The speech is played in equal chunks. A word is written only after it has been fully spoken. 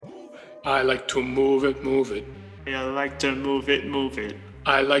I like to move it, move it. I like to move it, move it.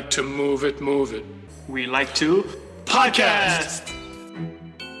 I like to move it, move it. We like to podcast.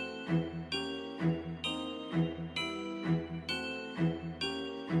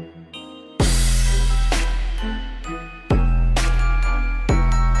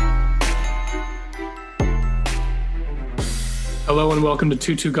 Hello and welcome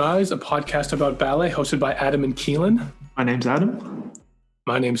to Two Guys, a podcast about ballet hosted by Adam and Keelan. My name's Adam.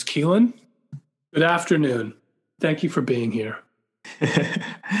 My name's Keelan. Good afternoon. Thank you for being here.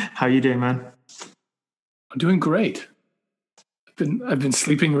 How you doing, man? I'm doing great. I've been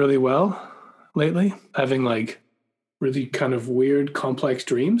sleeping really well lately, having like really kind of weird, complex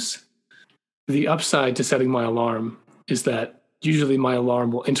dreams. The upside to setting my alarm is that usually my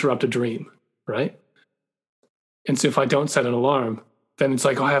alarm will interrupt a dream, right? And so if I don't set an alarm, then it's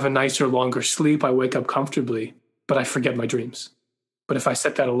like, oh, I have a nicer, longer sleep. I wake up comfortably, but I forget my dreams. But if I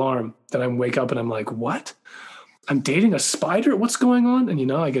set that alarm, then I wake up and I'm like, what? I'm dating a spider? What's going on?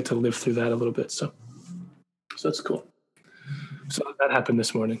 And I get to live through that a little bit. So that's cool. So that happened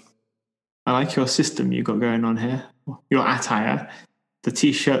this morning. I like your system you got going on here. Your attire. The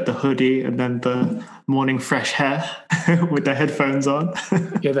t-shirt, the hoodie, and then the morning fresh hair with the headphones on.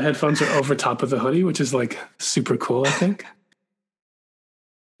 Yeah, the headphones are over top of the hoodie, which is like super cool, I think.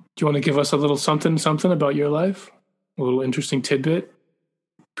 Do you want to give us a little something about your life? A little interesting tidbit?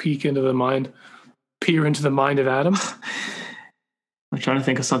 Peer into the mind of Adam? I'm trying to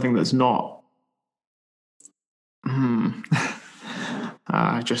think of something that's not...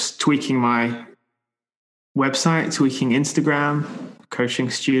 just tweaking my website, tweaking Instagram, coaching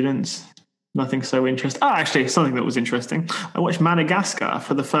students. Nothing so interesting. Oh, actually, something that was interesting. I watched Madagascar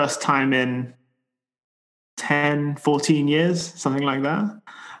for the first time in 10, 14 years, something like that.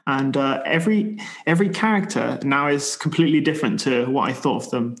 And every character now is completely different to what I thought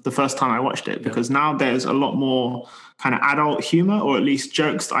of them the first time I watched it, because now there's a lot more kind of adult humor, or at least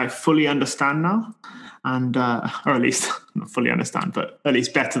jokes that I fully understand now. And, or at least not fully understand, but at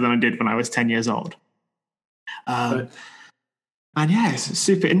least better than I did when I was 10 years old. And yeah, it's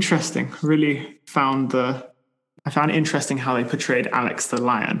super interesting. Really I found it interesting how they portrayed Alex the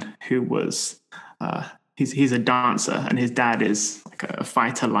lion, who was, he's a dancer and his dad is like a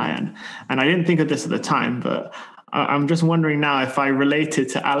fighter lion. And I didn't think of this at the time, but I'm just wondering now if I related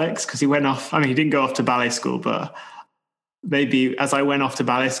to Alex, because he didn't go off to ballet school, but maybe as I went off to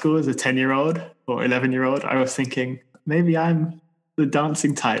ballet school as a 10-year-old or 11-year-old, I was thinking, maybe I'm the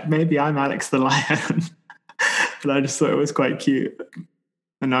dancing type. Maybe I'm Alex the lion. But I just thought it was quite cute.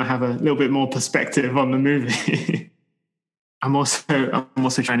 And now I have a little bit more perspective on the movie. I'm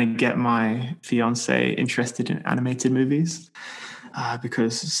also trying to get my fiance interested in animated movies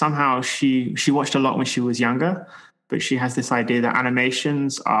because somehow she watched a lot when she was younger, but she has this idea that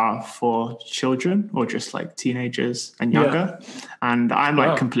animations are for children or just like teenagers and younger. Yeah. And I'm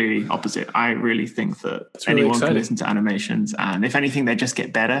like completely opposite. I really think that anyone can listen to animations, and if anything, they just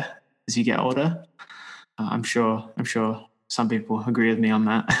get better as you get older. I'm sure some people agree with me on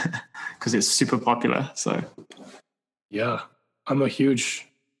that because it's super popular. So, yeah, I was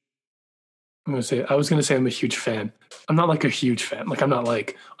going to say I'm a huge fan. I'm not like a huge fan. Like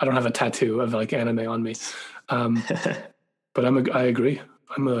I don't have a tattoo of like anime on me. But I agree.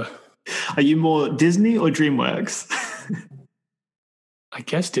 Are you more Disney or DreamWorks? I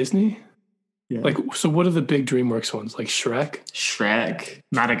guess Disney. Yeah. Like, so what are the big DreamWorks ones? Like Shrek,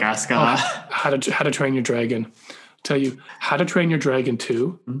 Madagascar. How to Train Your Dragon. I'll tell you, How to Train Your Dragon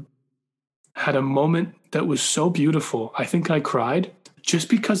 2 had a moment that was so beautiful. I think I cried just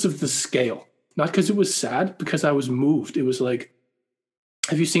because of the scale. Not because it was sad, because I was moved. It was like,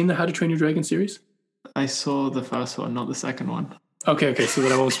 have you seen the How to Train Your Dragon series? I saw the first one, not the second one. Okay, so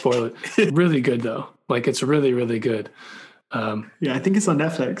then I won't spoil it. Really good, though. Like, it's really, really good. Yeah, I think it's on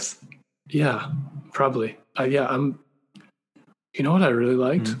Netflix. Yeah, probably. You know what I really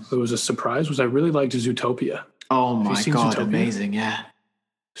liked? It was a surprise. I really liked Zootopia. Oh my God, Zootopia? Amazing, yeah.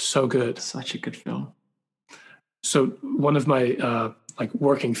 So good. Such a good film. So one of my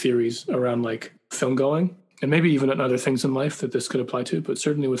working theories around like film going, and maybe even other things in life that this could apply to, but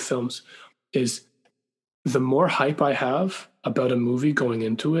certainly with films, is the more hype I have about a movie going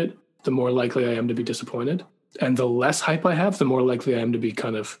into it, the more likely I am to be disappointed. And the less hype I have, the more likely I am to be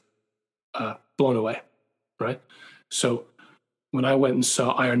kind of blown away, right? So when I went and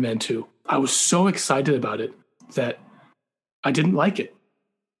saw Iron Man 2, I was so excited about it that I didn't like it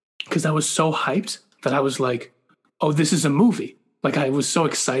because I was so hyped that I was like, oh, this is a movie. Like I was so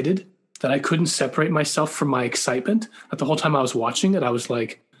excited that I couldn't separate myself from my excitement. That the whole time I was watching it, I was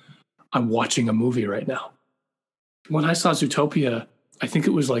like, I'm watching a movie right now. When I saw Zootopia, I think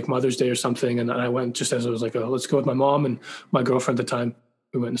it was like Mother's Day or something. And I went just as I was like, oh, let's go with my mom and my girlfriend at the time.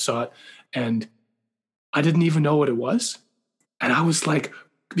 We went and saw it. And I didn't even know what it was. And I was like,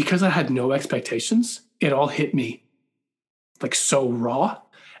 because I had no expectations, it all hit me like so raw.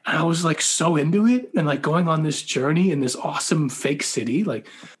 And I was like so into it and like going on this journey in this awesome fake city. Like,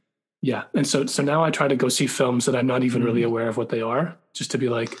 yeah. And so now I try to go see films that I'm not even really aware of what they are, just to be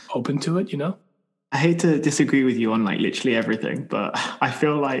like open to it, you know? I hate to disagree with you on like literally everything, but I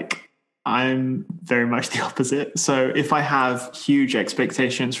feel like I'm very much the opposite. So if I have huge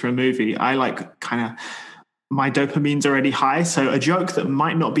expectations for a movie, I like kind of, my dopamine's already high. So a joke that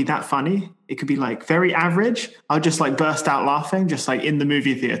might not be that funny, it could be like very average. I'll just like burst out laughing, just like in the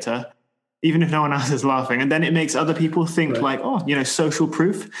movie theater, even if no one else is laughing. And then it makes other people think like, oh, you know, social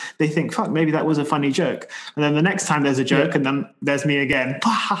proof. They think, fuck, maybe that was a funny joke. And then the next time there's a joke and then there's me again,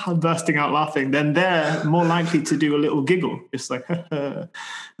 bursting out laughing, then they're more likely to do a little giggle. Just like, and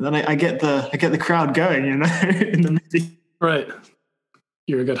then I get the crowd going, you know, in the movie. Right.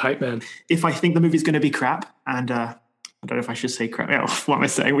 You're a good hype man. If I think the movie's going to be crap, and I don't know if I should say crap. Yeah, what am I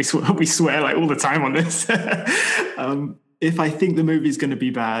saying? We swear like all the time on this. If I think the movie's going to be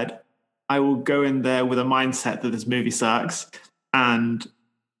bad, I will go in there with a mindset that this movie sucks. And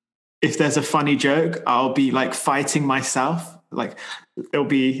if there's a funny joke, I'll be like fighting myself. Like it'll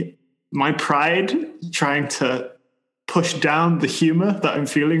be my pride trying to push down the humor that I'm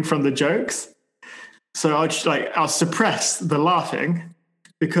feeling from the jokes. So I'll suppress the laughing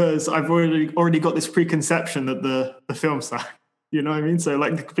because I've already got this preconception that the film sucks. You know what I mean? So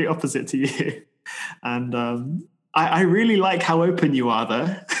like the complete opposite to you. And I really like how open you are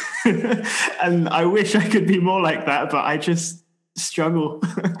though. And I wish I could be more like that, but I just struggle.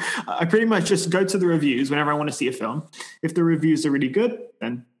 I pretty much just go to the reviews whenever I want to see a film. If the reviews are really good,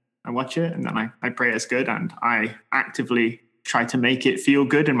 then I watch it and then I pray it's good, and I actively try to make it feel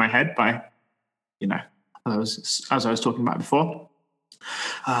good in my head by, you know, as I was talking about before.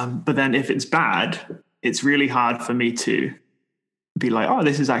 But then if it's bad, it's really hard for me to be like, oh,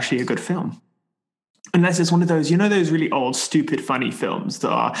 this is actually a good film. Unless it's one of those, you know, those really old, stupid, funny films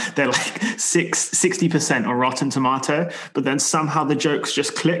they're like 60% on Rotten Tomato, but then somehow the jokes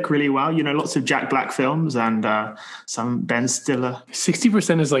just click really well. You know, lots of Jack Black films and some Ben Stiller.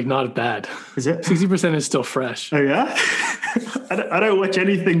 60% is like not bad. Is it? 60% is still fresh. Oh yeah? I don't watch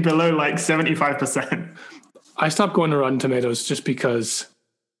anything below like 75%. I stopped going to Rotten Tomatoes just because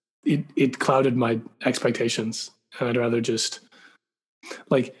it clouded my expectations. And I'd rather just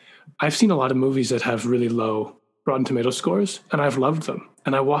like, I've seen a lot of movies that have really low Rotten Tomato scores, and I've loved them.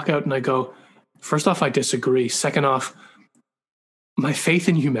 And I walk out and I go, first off, I disagree. Second off, my faith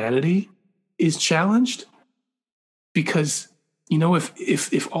in humanity is challenged because, you know,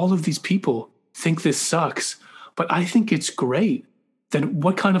 if all of these people think this sucks, but I think it's great, then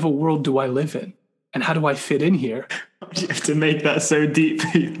what kind of a world do I live in? And how do I fit in here? You have to make that so deep.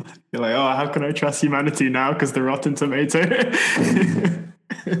 You're like, oh, how can I trust humanity now? Because the Rotten Tomato.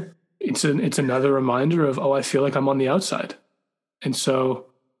 It's another reminder of, oh, I feel like I'm on the outside. And so,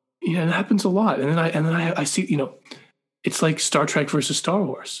 yeah, it happens a lot. And then I see, you know, it's like Star Trek versus Star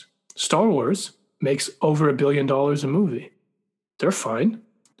Wars. Star Wars makes over $1 billion a movie. They're fine.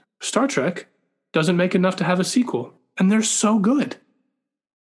 Star Trek doesn't make enough to have a sequel. And they're so good.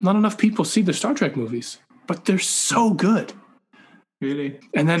 Not enough people see the Star Trek movies, but they're so good. Really?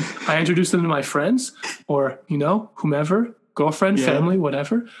 And then I introduce them to my friends or, you know, whomever, girlfriend, family,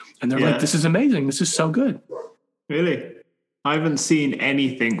 whatever. And they're like, this is amazing. This is so good. Really? I haven't seen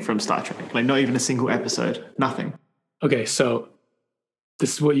anything from Star Trek, like not even a single episode, nothing. Okay, so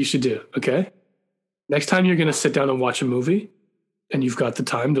this is what you should do, okay? Next time you're going to sit down and watch a movie and you've got the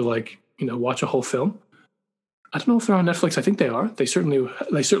time to like, you know, watch a whole film. I don't know if they're on Netflix. I think they are. They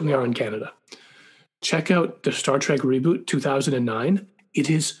certainly are in Canada. Check out the Star Trek reboot 2009. It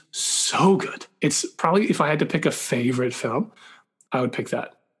is so good. It's probably, if I had to pick a favorite film, I would pick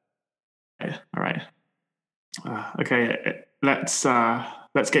that. Yeah, all right. Okay, let's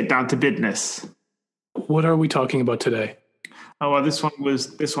get down to business. What are we talking about today? Oh, well, this one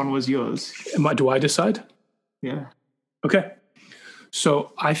was yours. Do I decide? Yeah. Okay.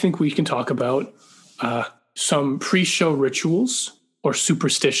 So I think we can talk about some pre-show rituals or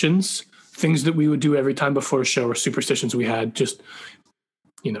superstitions, things that we would do every time before a show, or superstitions we had, just,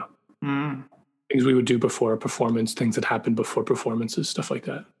 you know, things we would do before a performance, things that happened before performances, stuff like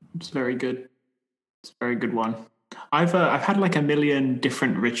that. It's very good. It's a very good one. I've had like a million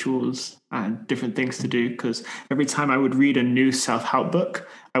different rituals and different things to do, because every time I would read a new self-help book,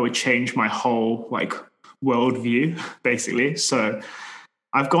 I would change my whole like worldview, basically. So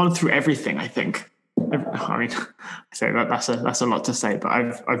I've gone through everything, I think. I mean, I say that's a lot to say, but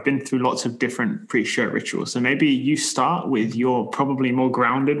I've been through lots of different pre-show rituals. So maybe you start with your probably more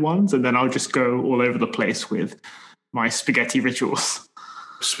grounded ones, and then I'll just go all over the place with my spaghetti rituals.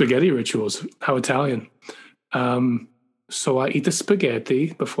 Spaghetti rituals? How Italian. So I eat the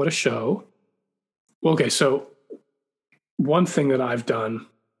spaghetti before the show. Well, okay, so one thing that I've done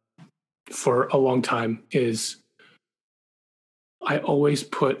for a long time is I always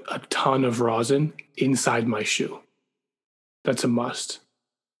put a ton of rosin inside my shoe. That's a must.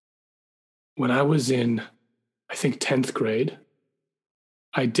 When I was in, I think, 10th grade,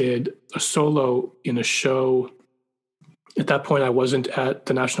 I did a solo in a show. At that point, I wasn't at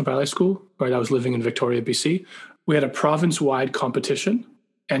the National Ballet School, right? I was living in Victoria, BC. We had a province-wide competition,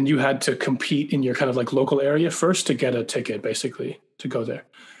 and you had to compete in your kind of like local area first to get a ticket, basically, to go there.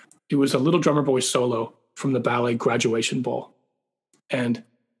 It was a Little Drummer Boy solo from the ballet graduation ball. And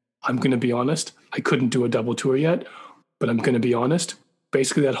I'm going to be honest, I couldn't do a double tour yet, but I'm going to be honest,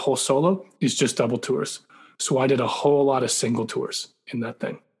 basically that whole solo is just double tours. So I did a whole lot of single tours in that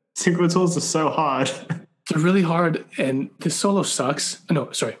thing. Single tours are so hard. They're really hard, and this solo sucks. No,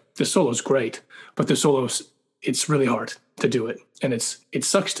 sorry, this solo is great, but the solos, it's really hard to do it. And it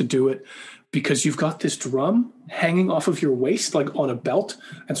sucks to do it because you've got this drum hanging off of your waist, like on a belt.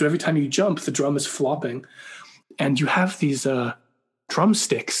 And so every time you jump, the drum is flopping. And you have these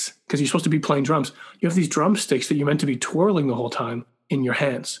drumsticks, because you're supposed to be playing drums. You have these drumsticks that you're meant to be twirling the whole time in your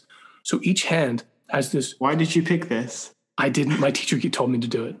hands. So each hand has this. Why did you pick this? I didn't. My teacher told me to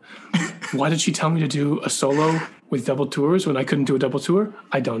do it. Why did she tell me to do a solo with double tours when I couldn't do a double tour?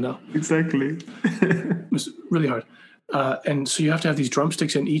 I don't know. Exactly. It was really hard. And so you have to have these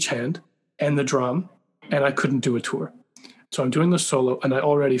drumsticks in each hand and the drum, and I couldn't do a tour. So I'm doing the solo, and I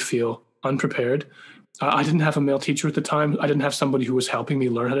already feel unprepared. I didn't have a male teacher at the time. I didn't have somebody who was helping me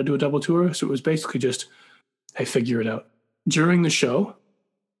learn how to do a double tour. So it was basically just, hey, figure it out. During the show,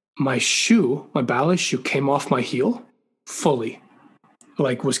 my shoe, my ballet shoe, came off my heel fully,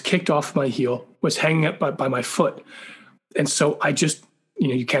 like was kicked off my heel, was hanging up by my foot. And so I just,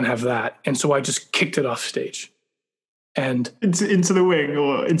 you can't have that. And so I just kicked it off stage. And into the wing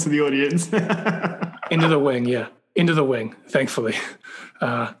or into the audience? Into the wing, yeah. Into the wing, thankfully.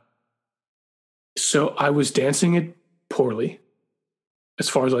 So I was dancing it poorly, as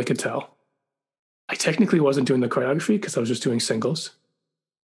far as I could tell. I technically wasn't doing the choreography because I was just doing singles.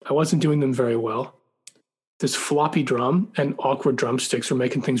 I wasn't doing them very well. This floppy drum and awkward drumsticks were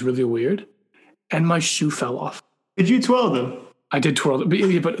making things really weird. And my shoe fell off. Did you twirl them? I did twirl them,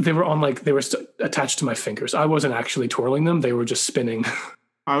 but they were attached to my fingers. I wasn't actually twirling them. They were just spinning.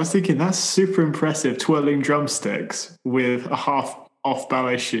 I was thinking that's super impressive, twirling drumsticks with a half off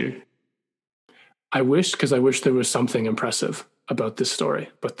ballet shoe. I wish there was something impressive about this story,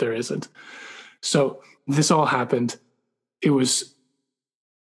 but there isn't. So this all happened. It was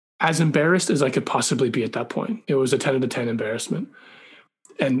as embarrassed as I could possibly be at that point. It was a 10 out of 10 embarrassment.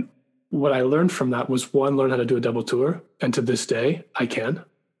 And what I learned from that was, one, learn how to do a double tour. And to this day, I can.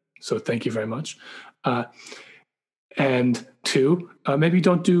 So thank you very much. And two, maybe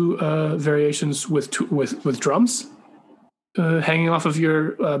don't do variations with drums hanging off of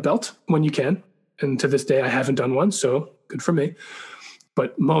your belt when you can. And to this day, I haven't done one, so good for me.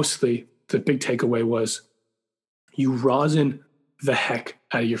 But mostly, the big takeaway was you rosin the heck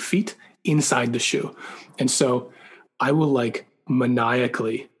out of your feet inside the shoe. And so I will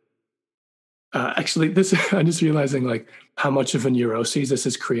maniacally, actually, this, I'm just realizing how much of a neuroses this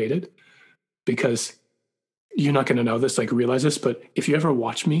has created, because you're not going to know this, realize this, but if you ever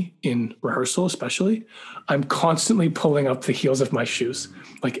watch me in rehearsal, especially, I'm constantly pulling up the heels of my shoes.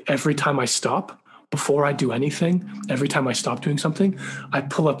 Every time I stop, before I do anything, every time I stop doing something, I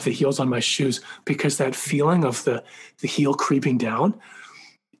pull up the heels on my shoes, because that feeling of the heel creeping down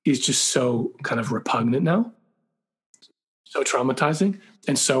is just so kind of repugnant now, so traumatizing.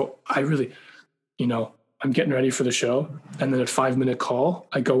 And so I really, I'm getting ready for the show, and then at 5-minute call,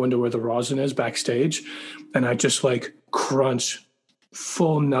 I go into where the rosin is backstage, and I just crunch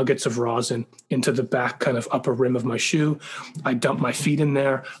full nuggets of rosin into the back kind of upper rim of my shoe. I dump my feet in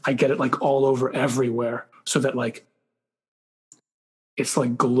there. I get it all over everywhere, so that it's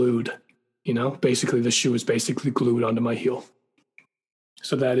glued, basically the shoe is basically glued onto my heel.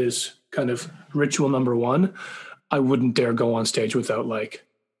 So that is kind of ritual number one. I wouldn't dare go on stage without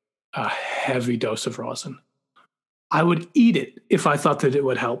a heavy dose of rosin. I would eat it if I thought that it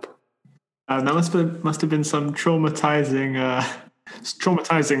would help. That must have been some traumatizing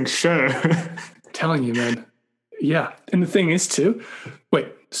show. Telling you, man. Yeah. And the thing is too, wait,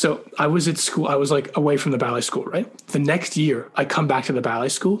 So I was at school. I was like away from the ballet school, right? The next year, I come back to the ballet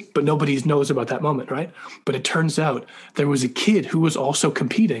school, but nobody knows about that moment, right? But it turns out there was a kid who was also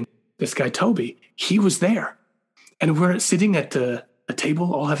competing. This guy, Toby, he was there. And we're sitting at a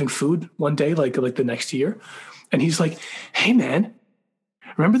table all having food one day, like the next year. And he's like, hey, man,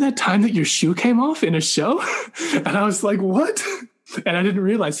 remember that time that your shoe came off in a show? And I was like, what? And I didn't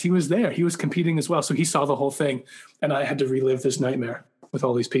realize he was there. He was competing as well. So he saw the whole thing. And I had to relive this nightmare with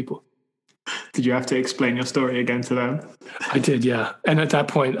all these people. Did you have to explain your story again to them? I did, yeah. And at that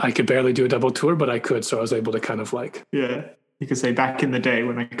point, I could barely do a double tour, but I could. So I was able to kind of like... Yeah. You could say back in the day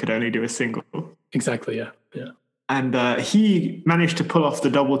when I could only do a single. Exactly, yeah. Yeah. And he managed to pull off the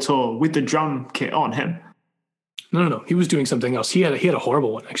double tour with the drum kit on him. No. He was doing something else. He had a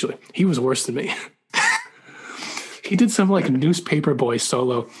horrible one, actually. He was worse than me. He did some like newspaper boy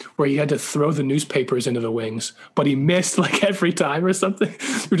solo where he had to throw the newspapers into the wings, but he missed like every time or something.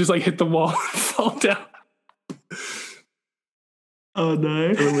 He just like hit the wall and fall down. Oh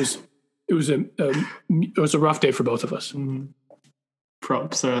no! It was a rough day for both of us.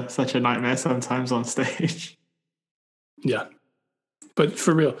 Props are such a nightmare sometimes on stage. Yeah, but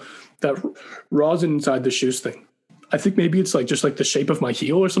for real, that rosin inside the shoes thing. I think maybe it's like just like the shape of my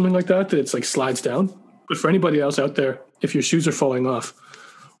heel or something like that it's like slides down. But for anybody else out there, if your shoes are falling off,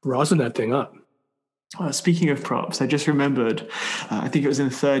 rosin that thing up. Speaking of props, I just remembered, I think it was in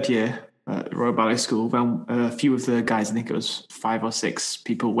the third year at Royal Ballet School, when a few of the guys, I think it was 5 or 6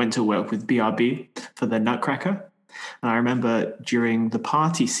 people, went to work with BRB for the Nutcracker. And I remember during the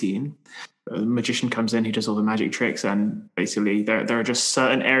party scene, a magician comes in, he does all the magic tricks, and basically there are just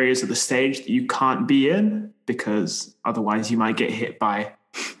certain areas of the stage that you can't be in because otherwise you might get hit by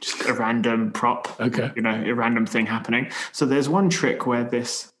just a random prop, okay, a random thing happening. So there's one trick where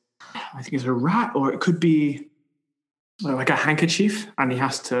this, I think it's a rat, or it could be like a handkerchief, and he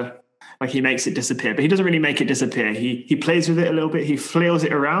has to, like, he makes it disappear, but he doesn't really make it disappear. He plays with it a little bit, he flails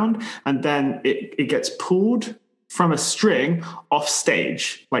it around, and then it gets pulled from a string off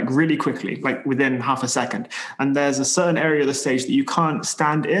stage, like really quickly, like within half a second. And there's a certain area of the stage that you can't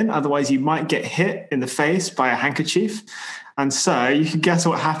stand in, otherwise you might get hit in the face by a handkerchief. And so you can guess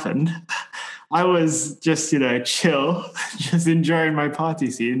what happened. I was just, chill, just enjoying my party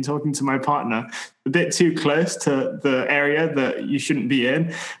scene, talking to my partner, a bit too close to the area that you shouldn't be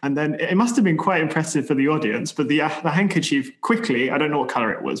in. And then it must have been quite impressive for the audience, but the handkerchief quickly, I don't know what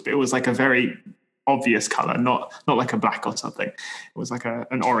color it was, but it was like a very obvious color, not like a black or something. It was like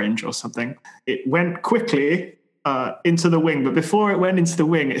an orange or something. It went quickly into the wing, but before it went into the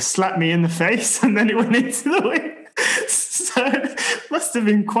wing, it slapped me in the face, and then it went into the wing. So it must have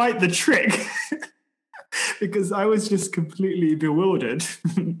been quite the trick. Because I was just completely bewildered,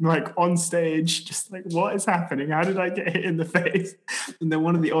 like on stage, just like, what is happening? How did I get hit in the face? And then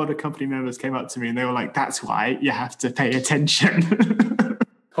one of the older company members came up to me and they were like, that's why you have to pay attention.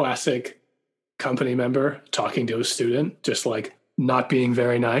 Classic company member talking to a student, just like not being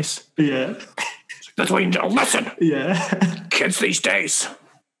very nice. Yeah. That's why you need to listen. Yeah. Kids these days.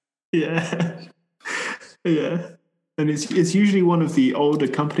 Yeah. Yeah. And it's usually one of the older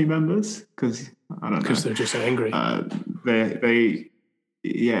company members because I don't know. Because they're just angry. They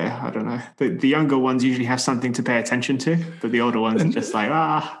I don't know. The younger ones usually have something to pay attention to, but the older ones are just like,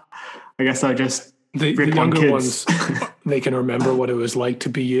 I guess I just the rip on younger kids. Ones, they can remember what it was like to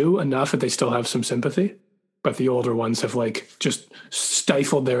be you enough that they still have some sympathy. But the older ones have like just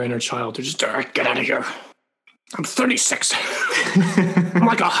stifled their inner child. They're just, get out of here. I'm 36. I'm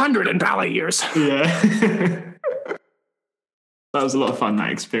like 100 in ballet years. Yeah. That was a lot of fun,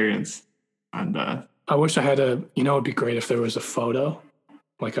 that experience. And I wish I had it'd be great if there was a photo,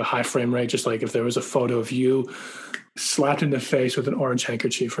 like a high frame rate, just like if there was a photo of you slapped in the face with an orange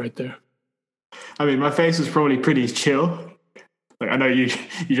handkerchief right there. I mean, my face was probably pretty chill. Like, I know you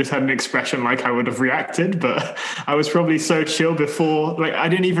just had an expression like I would have reacted, but I was probably so chill before, like I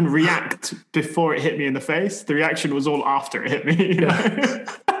didn't even react before it hit me in the face. The reaction was all after it hit me. You know?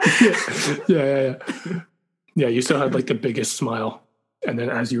 Yeah. Yeah, you still had like the biggest smile. And then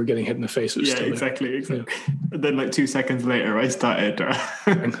as you were getting hit in the face, it was still exactly. Yeah. And then like 2 seconds later, I started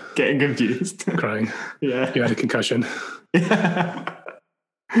getting confused. Crying. Yeah. You had a concussion. Yeah.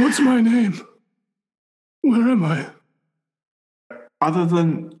 What's my name? Where am I? Other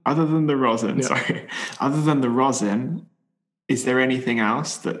than the rosin, other than the rosin, is there anything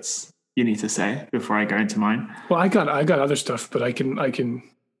else that's you need to say before I go into mine? Well, I got other stuff, but I can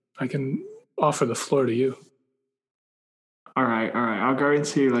offer the floor to you. All right. I'll go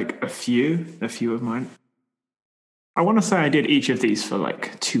into like a few of mine. I want to say I did each of these for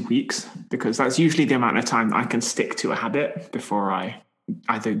like 2 weeks because that's usually the amount of time that I can stick to a habit before I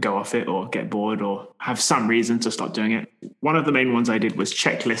either go off it or get bored or have some reason to stop doing it. One of the main ones I did was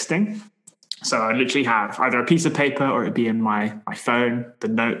checklisting. So I literally have either a piece of paper or it'd be in my phone, the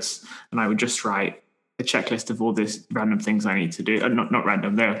notes, and I would just write a checklist of all these random things I need to do. Not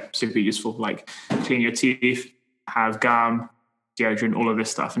random, they're super useful, like clean your teeth, have gum, deodorant, all of this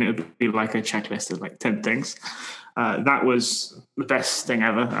stuff. And it would be like a checklist of like 10 things. That was the best thing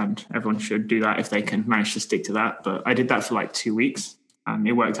ever. And everyone should do that if they can manage to stick to that. But I did that for like 2 weeks. And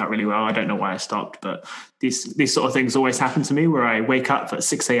it worked out really well. I don't know why I stopped, but these sort of things always happen to me where I wake up at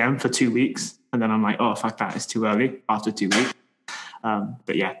 6 a.m. for 2 weeks. And then I'm like, oh, fuck that, it's too early after 2 weeks.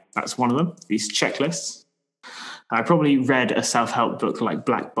 But yeah, that's one of them, these checklists. I probably read a self-help book like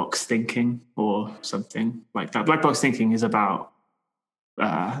Black Box Thinking or something like that. Black Box Thinking is about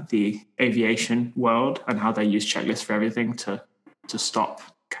the aviation world and how they use checklists for everything to stop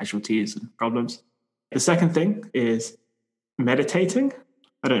casualties and problems. The second thing is meditating.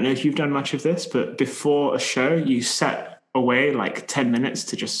 I don't know if you've done much of this, but before a show, you set away like 10 minutes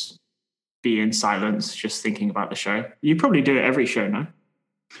to just be in silence, just thinking about the show. You probably do it every show, no?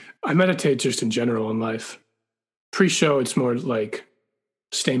 I meditate just in general in life. Pre-show, it's more like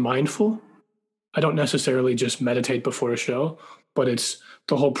stay mindful. I don't necessarily just meditate before a show, but it's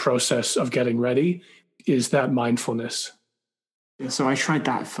the whole process of getting ready is that mindfulness. Yeah, so I tried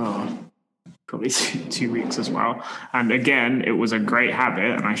that for probably 2 weeks as well. And again, it was a great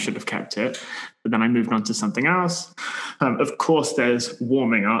habit and I should have kept it. But then I moved on to something else. Of course, there's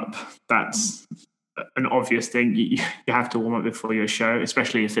warming up. That's an obvious thing. You have to warm up before your show,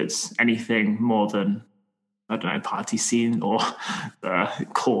 especially if it's anything more than, I don't know, party scene or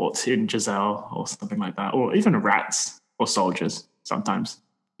court in Giselle or something like that, or even Rats or Soldiers sometimes.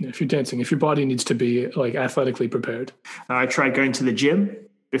 If you're dancing, if your body needs to be like athletically prepared. I tried going to the gym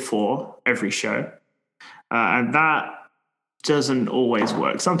before every show, and that doesn't always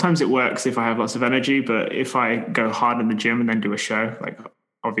work. Sometimes it works if I have lots of energy, but if I go hard in the gym and then do a show, like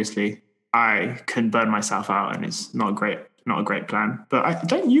obviously I can burn myself out and it's not a great plan. But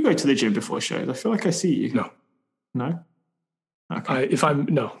don't you go to the gym before shows? I feel like I see you. No? Okay.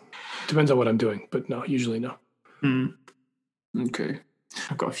 No. Depends on what I'm doing, but no, usually no. Okay.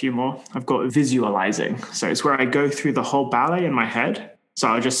 I've got a few more. I've got visualizing. So it's where I go through the whole ballet in my head. So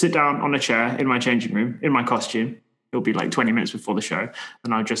I'll just sit down on a chair in my changing room, in my costume. It'll be like 20 minutes before the show.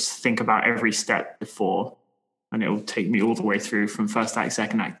 And I'll just think about every step before. And it'll take me all the way through from first act,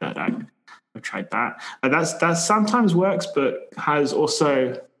 second act, third act. I've tried that. That sometimes works, but has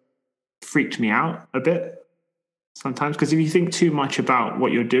also freaked me out a bit sometimes. Because if you think too much about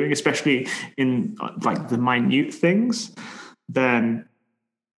what you're doing, especially in like the minute things, then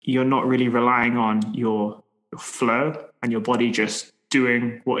you're not really relying on your flow and your body just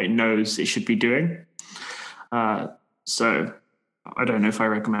doing what it knows it should be doing. So I don't know if I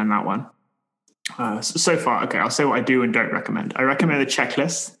recommend that one. So far, okay, I'll say what I do and don't recommend. I recommend the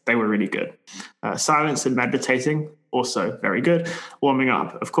checklists. They were really good. Silence and meditating, also very good. Warming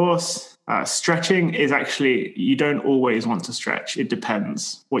up, of course. Stretching is actually, you don't always want to stretch. It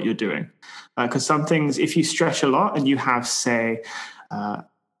depends what you're doing. Because some things, if you stretch a lot and you have, say,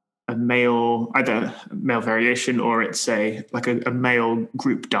 a male, either male variation or it's a male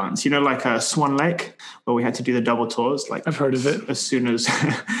group dance, like a Swan Lake where we had to do the double tours. Like I've heard of it. As soon as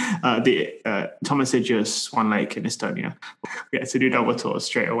the Thomas Idja's Swan Lake in Estonia, we had to do double tours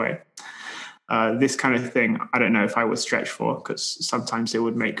straight away. This kind of thing, I don't know if I would stretch for because sometimes it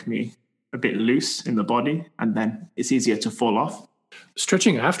would make me a bit loose in the body and then it's easier to fall off.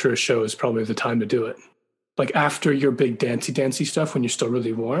 Stretching after a show is probably the time to do it. Like after your big dancey stuff, when you're still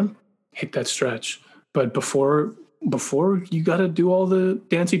really warm, hit that stretch. But before you got to do all the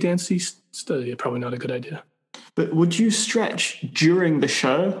dancey stuff, probably not a good idea. But would you stretch during the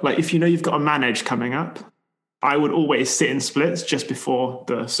show? Like if you know you've got a manage coming up, I would always sit in splits just before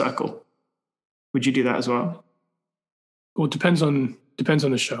the circle. Would you do that as well? Well, it depends on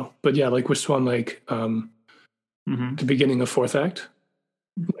the show. But yeah, like with Swan Lake, the beginning of fourth act,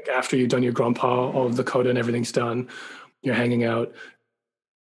 like after you've done your grand pas, all of the coda and everything's done, you're hanging out,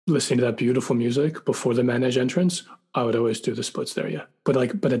 listening to that beautiful music before the manege entrance, I would always do the splits there, yeah. But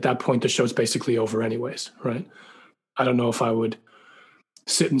at that point, the show's basically over anyways, right? I don't know if I would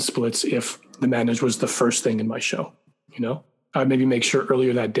sit in splits if the manege was the first thing in my show, I'd maybe make sure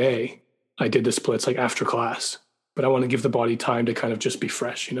earlier that day I did the splits like after class, but I want to give the body time to kind of just be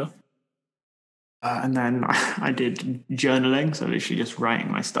fresh, And then I did journaling, so literally just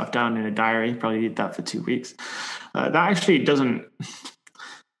writing my stuff down in a diary. Probably did that for 2 weeks. That actually doesn't.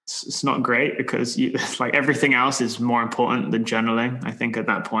 It's not great because it's like everything else is more important than journaling. I think at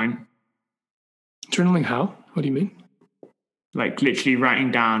that point. Journaling how? What do you mean? like literally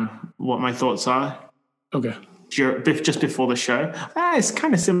writing down what my thoughts are Okay. just before the show. It's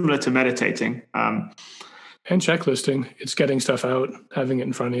kind of similar to meditating. And checklisting, it's getting stuff out, having it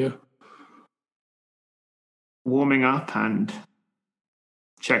in front of you. Warming up and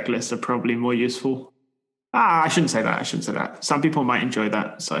checklists are probably more useful. I shouldn't say that. Some people might enjoy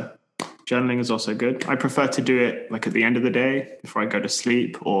that. So journaling is also good. I prefer to do it like at the end of the day before I go to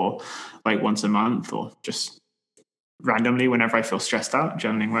sleep, or like once a month, or just randomly whenever I feel stressed out.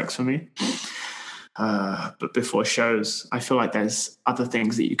 Journaling works for me. But before shows, I feel like there's other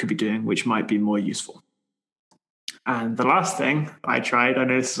things that you could be doing which might be more useful. And the last thing I tried, I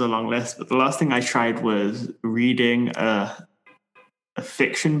know this is a long list, but the last thing I tried was reading a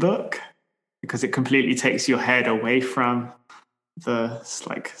fiction book, because it completely takes your head away from the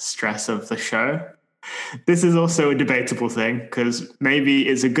like stress of the show. This is also a debatable thing, because maybe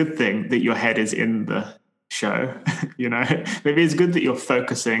it's a good thing that your head is in the show. You know, maybe it's good that you're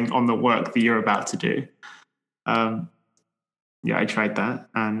focusing on the work that you're about to do. Yeah, I tried that,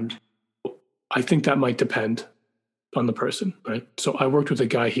 and I think that might depend on the person, right? So I worked with a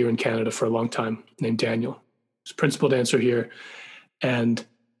guy here in Canada for a long time named Daniel. He's a principal dancer here, and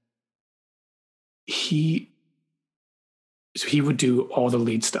he would do all the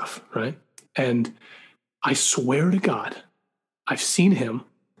lead stuff, right? And I swear to God, I've seen him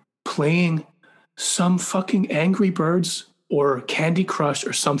playing some fucking Angry Birds or Candy Crush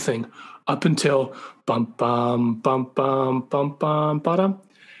or something up until bum bum bum bum bum bum bottom,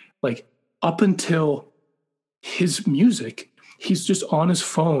 like up until his music, he's just on his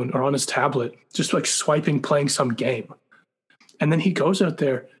phone or on his tablet, just like swiping, playing some game. And then he goes out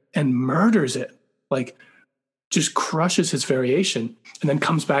there and murders it, like just crushes his variation, and then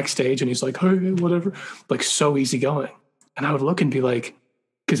comes backstage and he's like, hey, whatever, like so easygoing. And I would look and be like,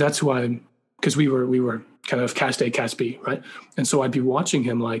 because we were kind of cast A, cast B, right? And so I'd be watching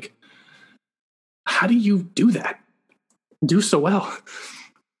him like, how do you do that? Do so well?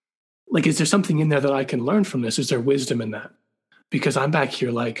 Like, is there something in there that I can learn from this? Is there wisdom in that? Because I'm back here,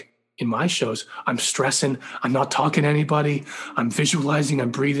 like in my shows, I'm stressing. I'm not talking to anybody. I'm visualizing.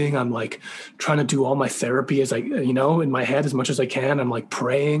 I'm breathing. I'm like trying to do all my therapy as in my head as much as I can. I'm like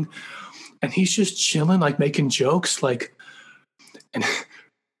praying. And he's just chilling, like making jokes. Like, and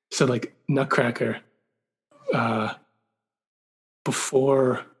so like Nutcracker,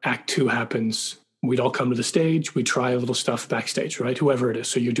 before Act 2 happens, we'd all come to the stage. We try a little stuff backstage, right? Whoever it is.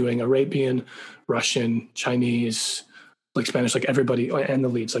 So you're doing Arabian, Russian, Chinese, like Spanish, like everybody, and the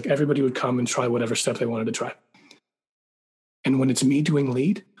leads, like everybody would come and try whatever step they wanted to try. And when it's me doing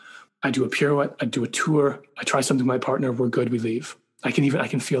lead, I do a pirouette, I do a tour, I try something with my partner, we're good, we leave. I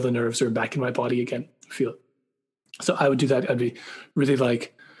can feel the nerves are back in my body again, feel it. So I would do that. I'd be really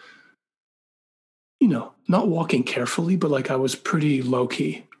like, not walking carefully, but like I was pretty low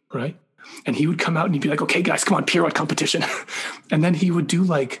key, right? And he would come out and he'd be like, okay, guys, come on, pirouette competition. And then he would do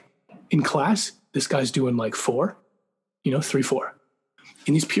like in class, this guy's doing like 4, 3, 4.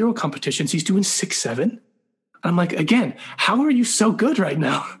 In these pirouette competitions, he's doing 6, 7. I'm like, again, how are you so good right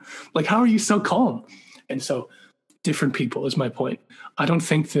now? Like, how are you so calm? And so different people is my point. I don't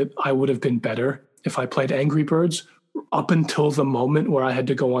think that I would have been better if I played Angry Birds up until the moment where I had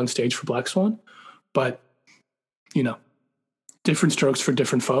to go on stage for Black Swan. But, different strokes for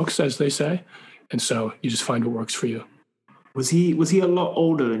different folks, as they say. And so you just find what works for you. Was he a lot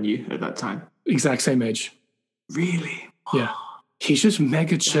older than you at that time? Exact same age. Really? Yeah. He's just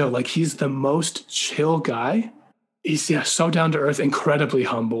mega chill. Like, he's the most chill guy. He's so down to earth, incredibly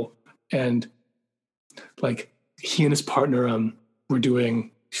humble. And like he and his partner were doing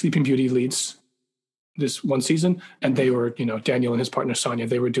Sleeping Beauty leads this one season. And they were, Daniel and his partner Sonia,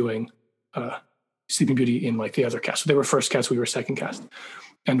 they were doing Sleeping Beauty in like the other cast. So they were first cast, we were second cast.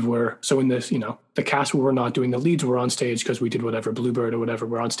 And so in this, the cast where we're not doing the leads, we're on stage because we did whatever, Bluebird or whatever,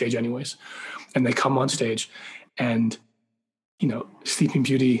 we're on stage anyways. And they come on stage and, Sleeping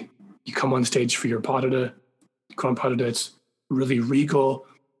Beauty, you come on stage for your pas de deux, Grand pas de deux, it's really regal,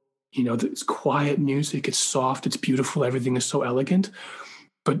 it's quiet music, it's soft, it's beautiful, everything is so elegant.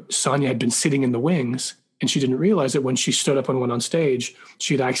 But Sonia had been sitting in the wings, and she didn't realize that when she stood up and went on stage,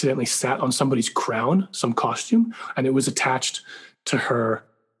 she had accidentally sat on somebody's crown, some costume, and it was attached to her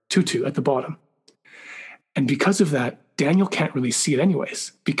tutu at the bottom. And because of that, Daniel can't really see it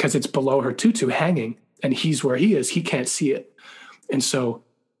anyways, because it's below her tutu hanging, and he's where he is, he can't see it. And so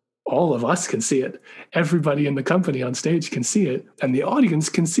all of us can see it. Everybody in the company on stage can see it, and the audience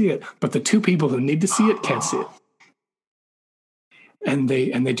can see it, but the two people who need to see it can't see it. and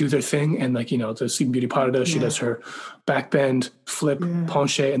they do their thing, and like, you know, the Sleeping Beauty part does, she does her back bend, flip,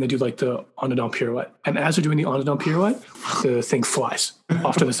 penché, and they do like the en dedans pirouette. And as they're doing the en dedans pirouette, the thing flies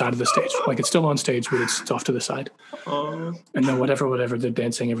off to the side of the stage. Like it's still on stage, but it's off to the side. And then whatever, they're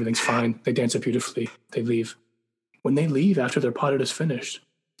dancing, everything's fine. They dance it beautifully. They leave. When they leave after their pas de deux is finished,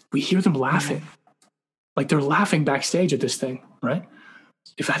 we hear them laughing. Like they're laughing backstage at this thing, right?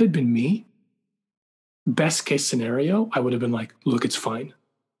 If that had been me, best case scenario, I would have been like, look, it's fine.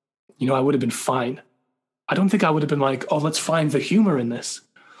 You know, I would have been fine. I don't think I would have been like, oh, let's find the humor in this.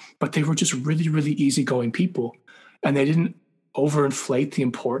 But they were just really, really easygoing people. And they didn't overinflate the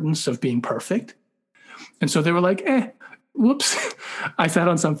importance of being perfect. And so they were like, whoops, I sat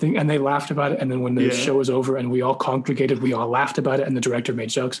on something, and they laughed about it. And then when the show was over and we all congregated, we all laughed about it, and the director made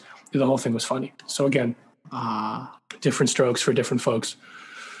jokes. The whole thing was funny. So again, different strokes for different folks.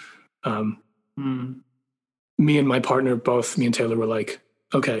 Me and my partner, both me and Taylor, were like,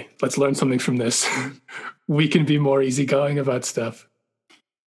 okay, let's learn something from this. We can be more easygoing about stuff.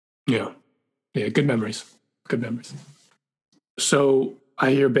 Yeah. Good memories. So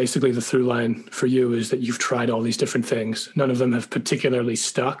I hear basically the through line for you is that you've tried all these different things. None of them have particularly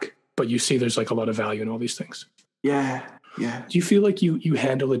stuck, but you see there's like a lot of value in all these things. Yeah. Do you feel like you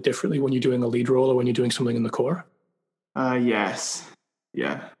handle it differently when you're doing a lead role or when you're doing something in the core? Yes.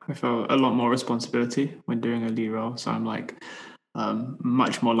 Yeah. I feel a lot more responsibility when doing a lead role. So I'm like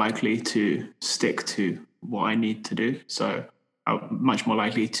much more likely to stick to what I need to do. So I'm much more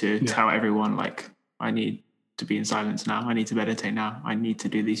likely to tell everyone, like, I need to be in silence now. I need to meditate now. I need to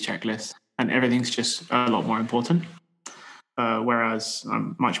do these checklists. And everything's just a lot more important. Whereas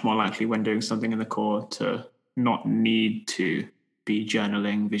I'm much more likely when doing something in the core to not need to be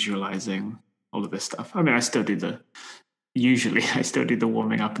journaling, visualizing, all of this stuff. I mean, I still do the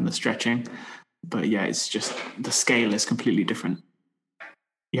warming up and the stretching. But yeah, it's just the scale is completely different.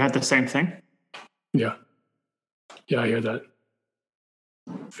 You had the same thing? Yeah, I hear that.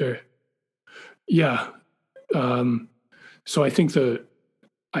 Fair. Yeah. So I think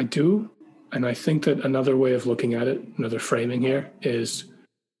I do. And I think that another way of looking at it, another framing here, is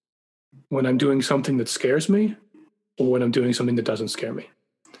when I'm doing something that scares me or when I'm doing something that doesn't scare me.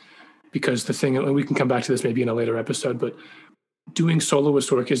 Because the thing, and we can come back to this maybe in a later episode, but doing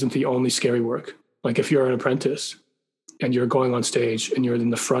soloist work isn't the only scary work. Like if you're an apprentice and you're going on stage and you're in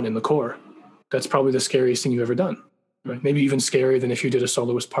the front in the core, that's probably the scariest thing you've ever done, right? Maybe even scarier than if you did a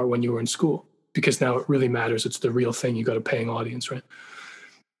soloist part when you were in school, because now it really matters. It's the real thing. You got a paying audience, right?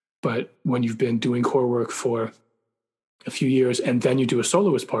 But when you've been doing core work for a few years and then you do a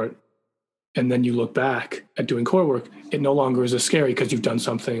soloist part and then you look back at doing core work, it no longer is as scary because you've done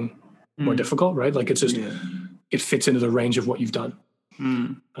something more difficult, right? Like it's just, it fits into the range of what you've done.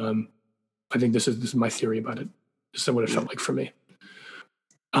 I think this is my theory about it. This is what it felt like for me.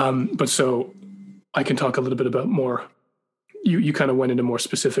 But so I can talk a little bit about more. You kind of went into more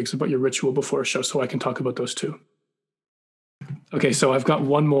specifics about your ritual before a show, so I can talk about those too. Okay, so I've got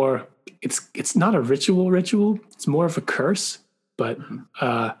one more. It's not a ritual. It's more of a curse, but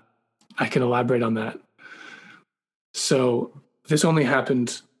I can elaborate on that. So this only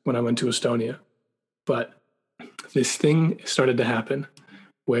happened when I went to Estonia, but this thing started to happen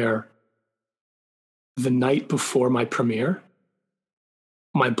where the night before my premiere,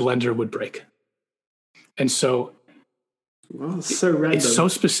 my blender would break. And so it's so random. It's so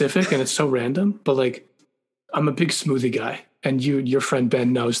specific and it's so random, but like I'm a big smoothie guy. And your friend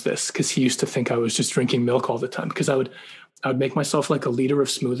Ben knows this because he used to think I was just drinking milk all the time, because I would make myself like a liter of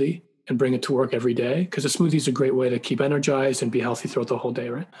smoothie and bring it to work every day, because a smoothie is a great way to keep energized and be healthy throughout the whole day,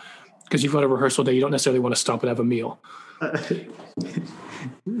 right? Because you've got a rehearsal day, you don't necessarily want to stop and have a meal.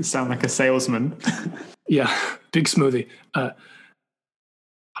 You sound like a salesman. Yeah, big smoothie. I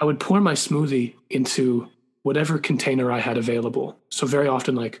would pour my smoothie into whatever container I had available. So very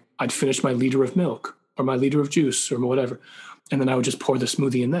often, like I'd finish my liter of milk or my liter of juice or whatever. And then I would just pour the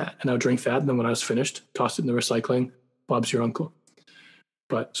smoothie in that and I would drink that. And then when I was finished, toss it in the recycling. Bob's your uncle.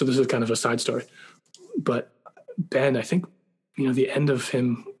 But so this is kind of a side story. But Ben, I think, the end of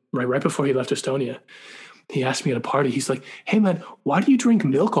him, right before he left Estonia, he asked me at a party, he's like, hey man, why do you drink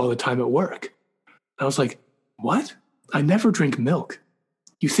milk all the time at work? And I was like, what? I never drink milk.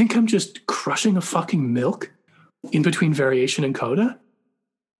 You think I'm just crushing a fucking milk in between variation and coda?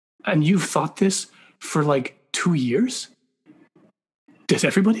 And you've thought this for like 2 years? Does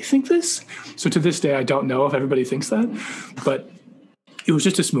everybody think this? So to this day, I don't know if everybody thinks that, but it was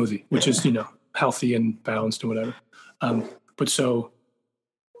just a smoothie, which is, healthy and balanced and whatever. But so,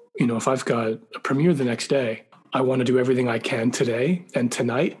 if I've got a premiere the next day, I want to do everything I can today and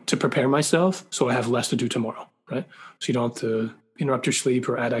tonight to prepare myself so I have less to do tomorrow, right? So you don't have to interrupt your sleep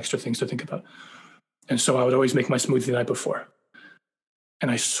or add extra things to think about. And so I would always make my smoothie the night before. And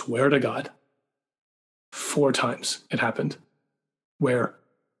I swear to God, 4 times it happened where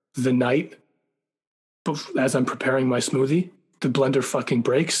the night as I'm preparing my smoothie, the blender fucking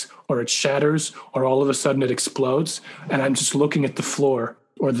breaks or it shatters or all of a sudden it explodes. And I'm just looking at the floor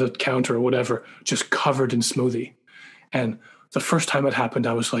or the counter or whatever, just covered in smoothie. And the first time it happened,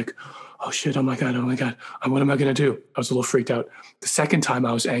 I was like, oh shit, oh my God, what am I going to do? I was a little freaked out. The second time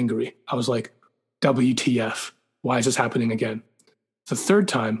I was angry. I was like, WTF, why is this happening again? The third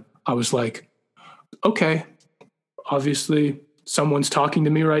time I was like, okay, obviously someone's talking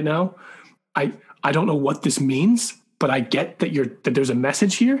to me right now. I don't know what this means, but I get that there's a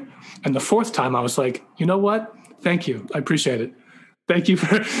message here. And the fourth time I was like, you know what? Thank you. I appreciate it.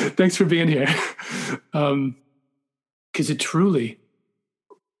 Thanks for being here. Cause it truly,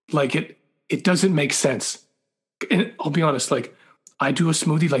 like it doesn't make sense. And I'll be honest, like I do a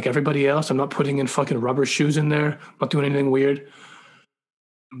smoothie like everybody else. I'm not putting in fucking rubber shoes in there. I'm not doing anything weird.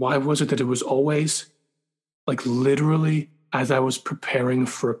 Why was it that it was always like literally as I was preparing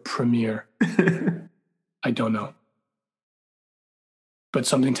for a premiere? I don't know. But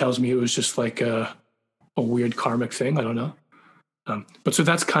something tells me it was just like a weird karmic thing. I don't know. But so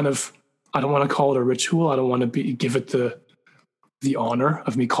that's kind of, I don't want to call it a ritual. I don't want to give it the honor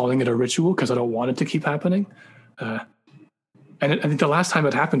of me calling it a ritual because I don't want it to keep happening. And I think the last time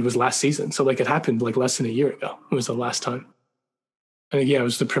it happened was last season. So like it happened like less than a year ago. It was the last time. I think, yeah, it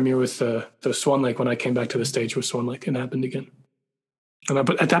was the premiere with the Swan Lake when I came back to the stage with Swan Lake and it happened again.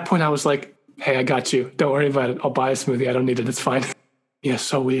 But at that point I was like, hey, I got you. Don't worry about it. I'll buy a smoothie. I don't need it. It's fine. Yeah,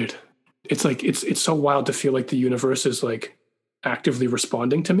 so weird. It's like, it's so wild to feel like the universe is like actively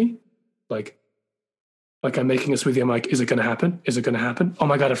responding to me. Like I'm making a smoothie. I'm like, is it going to happen? Is it going to happen? Oh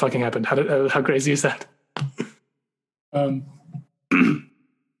my God, it fucking happened. How crazy is that?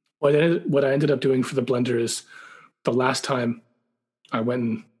 What I ended up doing for the blender is the last time I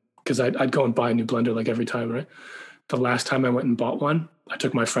went because I'd go and buy a new blender like every time, right? The last time I went and bought one, I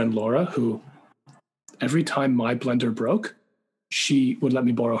took my friend Laura, who every time my blender broke, she would let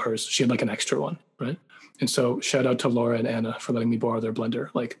me borrow hers. She had like an extra one, right? And so shout out to Laura and Anna for letting me borrow their blender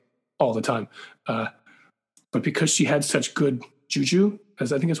like all the time. But because she had such good juju,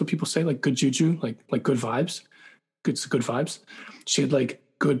 as I think that's what people say, like good juju, like good vibes, good vibes. She had like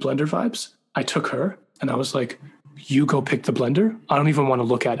good blender vibes. I took her and I was like, you go pick the blender. I don't even want to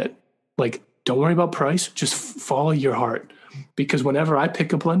look at it. Like, don't worry about price. Just follow your heart. Because whenever I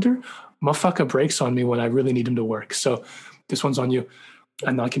pick a blender, motherfucker breaks on me when I really need him to work. So this one's on you.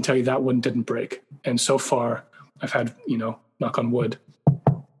 And I can tell you that one didn't break. And so far, I've had, knock on wood,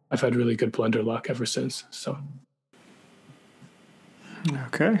 I've had really good blender luck ever since. So.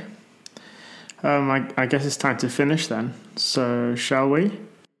 Okay. I guess it's time to finish then. So shall we?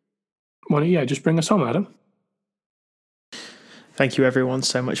 Well, yeah, just bring us home, Adam. Thank you everyone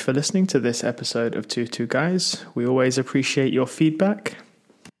so much for listening to this episode of Two Guys. We always appreciate your feedback.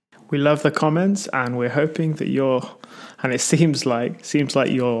 We love the comments and we're hoping that it seems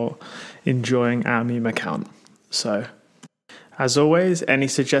like you're enjoying our meme account. So as always, any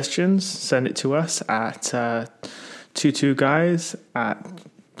suggestions, send it to us at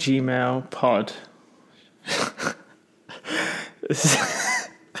 22guys@gmail.pod.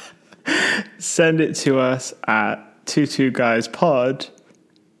 Send it to us at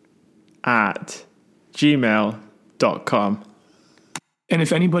 22guyspod@gmail.com. And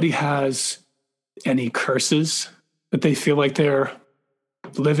if anybody has any curses that they feel like they're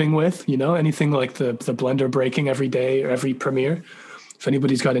living with, anything like the blender breaking every day or every premiere, if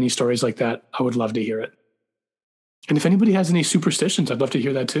anybody's got any stories like that, I would love to hear it. And if anybody has any superstitions, I'd love to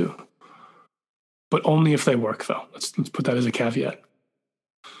hear that too. But only if they work, though. Let's put that as a caveat.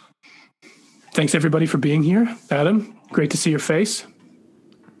 Thanks, everybody, for being here. Adam, great to see your face.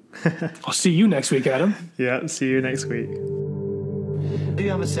 I'll see you next week, Adam. Yeah, see you next week. Do you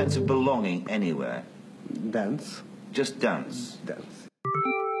have a sense of belonging anywhere? Dance. Just dance? Dance.